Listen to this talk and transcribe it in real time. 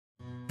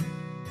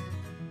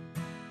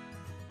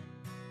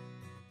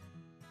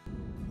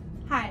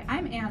Hi,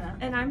 I'm Anna.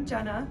 And I'm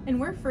Jenna. And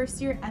we're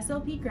first-year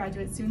SLP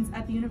graduate students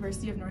at the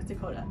University of North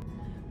Dakota.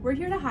 We're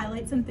here to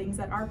highlight some things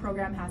that our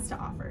program has to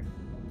offer.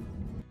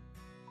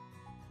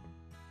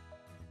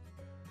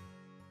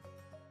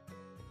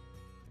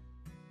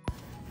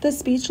 The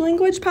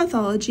Speech-Language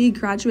Pathology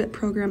graduate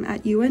program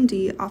at UND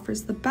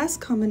offers the best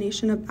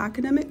combination of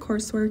academic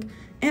coursework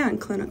and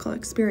clinical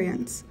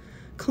experience.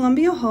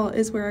 Columbia Hall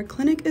is where our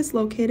clinic is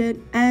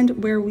located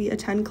and where we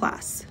attend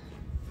class.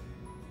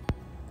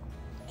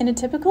 In a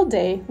typical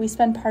day, we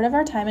spend part of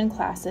our time in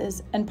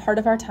classes and part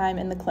of our time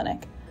in the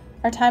clinic.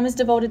 Our time is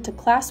devoted to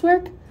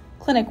classwork,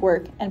 clinic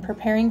work, and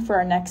preparing for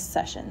our next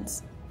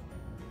sessions.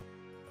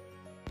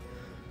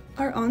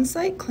 Our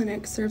on-site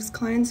clinic serves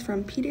clients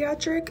from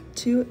pediatric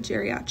to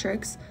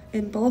geriatrics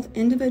in both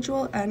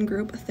individual and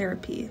group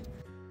therapy.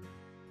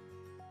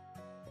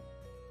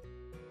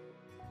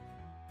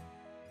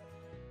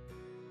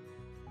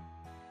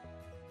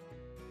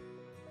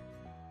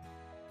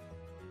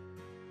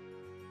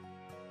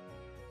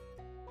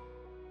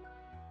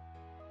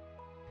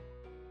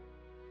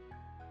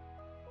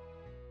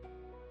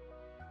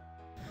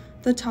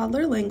 The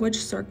Toddler Language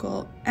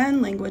Circle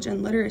and Language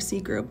and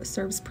Literacy Group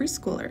serves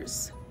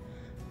preschoolers.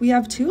 We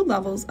have 2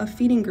 levels of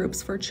feeding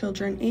groups for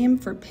children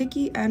aimed for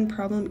picky and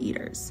problem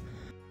eaters.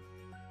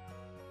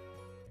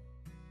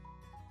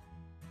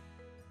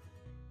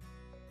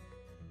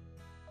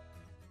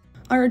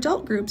 Our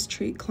adult groups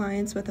treat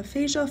clients with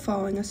aphasia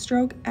following a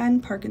stroke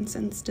and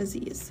Parkinson's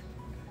disease.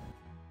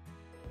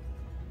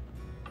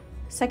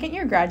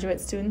 Second-year graduate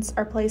students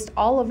are placed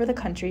all over the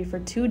country for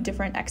 2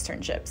 different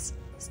externships.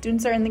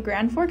 Students are in the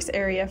Grand Forks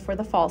area for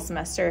the fall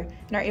semester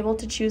and are able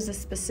to choose a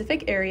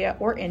specific area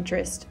or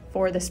interest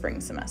for the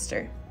spring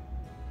semester.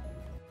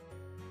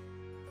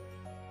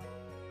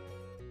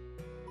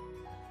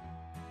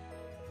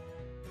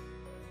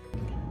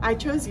 I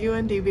chose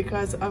UND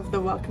because of the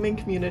welcoming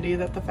community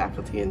that the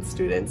faculty and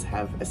students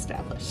have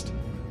established.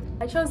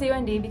 I chose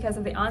UND because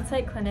of the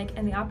on-site clinic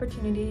and the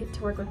opportunity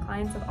to work with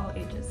clients of all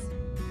ages.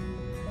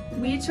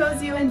 We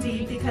chose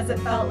UND because it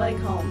felt like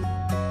home.